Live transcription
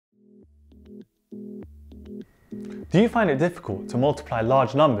Do you find it difficult to multiply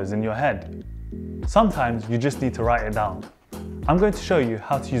large numbers in your head? Sometimes you just need to write it down. I'm going to show you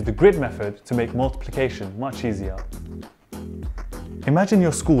how to use the grid method to make multiplication much easier. Imagine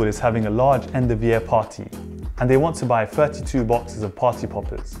your school is having a large end-of-year party and they want to buy 32 boxes of party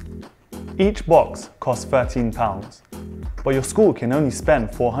poppers. Each box costs £13, but your school can only spend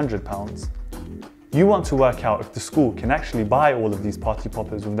 £400. You want to work out if the school can actually buy all of these party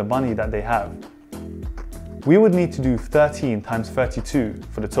poppers with the money that they have. We would need to do 13 times 32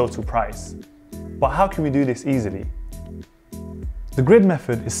 for the total price. But how can we do this easily? The grid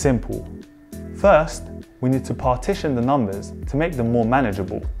method is simple. First, we need to partition the numbers to make them more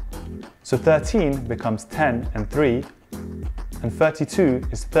manageable. So 13 becomes 10 and 3, and 32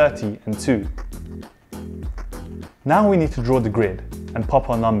 is 30 and 2. Now we need to draw the grid and pop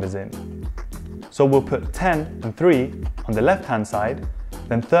our numbers in. So we'll put 10 and 3 on the left-hand side,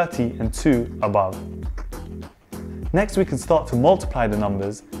 then 30 and 2 above. Next we can start to multiply the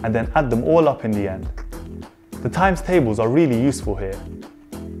numbers and then add them all up in the end. The times tables are really useful here.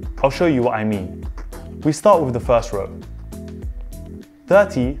 I'll show you what I mean. We start with the first row.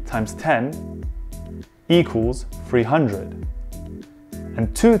 30 times 10 equals 300.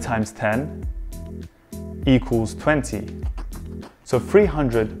 And 2 times 10 equals 20. So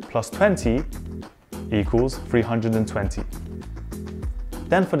 300 plus 20 equals 320.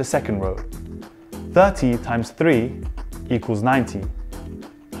 Then for the second row, 30 times 3 equals 90.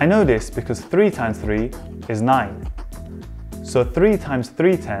 I know this because 3 times 3 is 9. So 3 times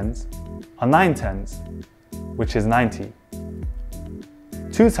 3 tens are 9 tens, which is 90.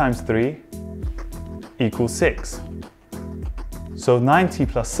 2 times 3 equals 6. So 90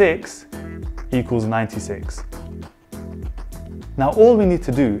 plus 6 equals 96. Now all we need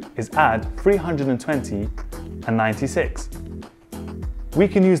to do is add 320 and 96. We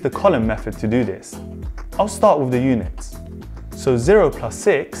can use the column method to do this. I'll start with the units. So 0 plus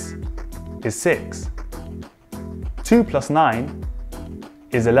 6 is 6. 2 plus 9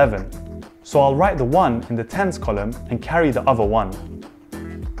 is 11. So I'll write the 1 in the tens column and carry the other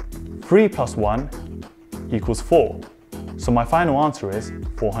 1. 3 plus 1 equals 4. So my final answer is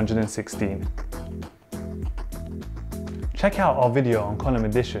 416. Check out our video on column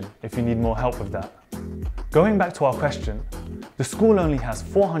addition if you need more help with that. Going back to our question, the school only has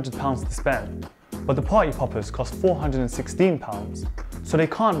 £400 to spend, but the party poppers cost £416, so they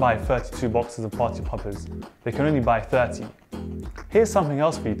can't buy 32 boxes of party poppers, they can only buy 30. Here's something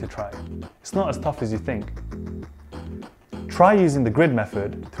else for you to try. It's not as tough as you think. Try using the grid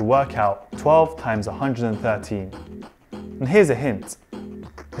method to work out 12 times 113. And here's a hint.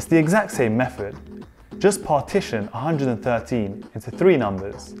 It's the exact same method, just partition 113 into 3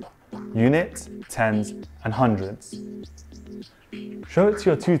 numbers: units, tens and hundreds. Show it to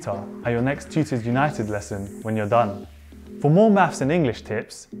your tutor at your next Tutors United lesson when you're done. For more maths and English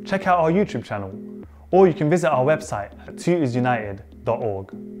tips, check out our YouTube channel, or you can visit our website at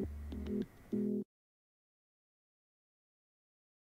tutorsunited.org.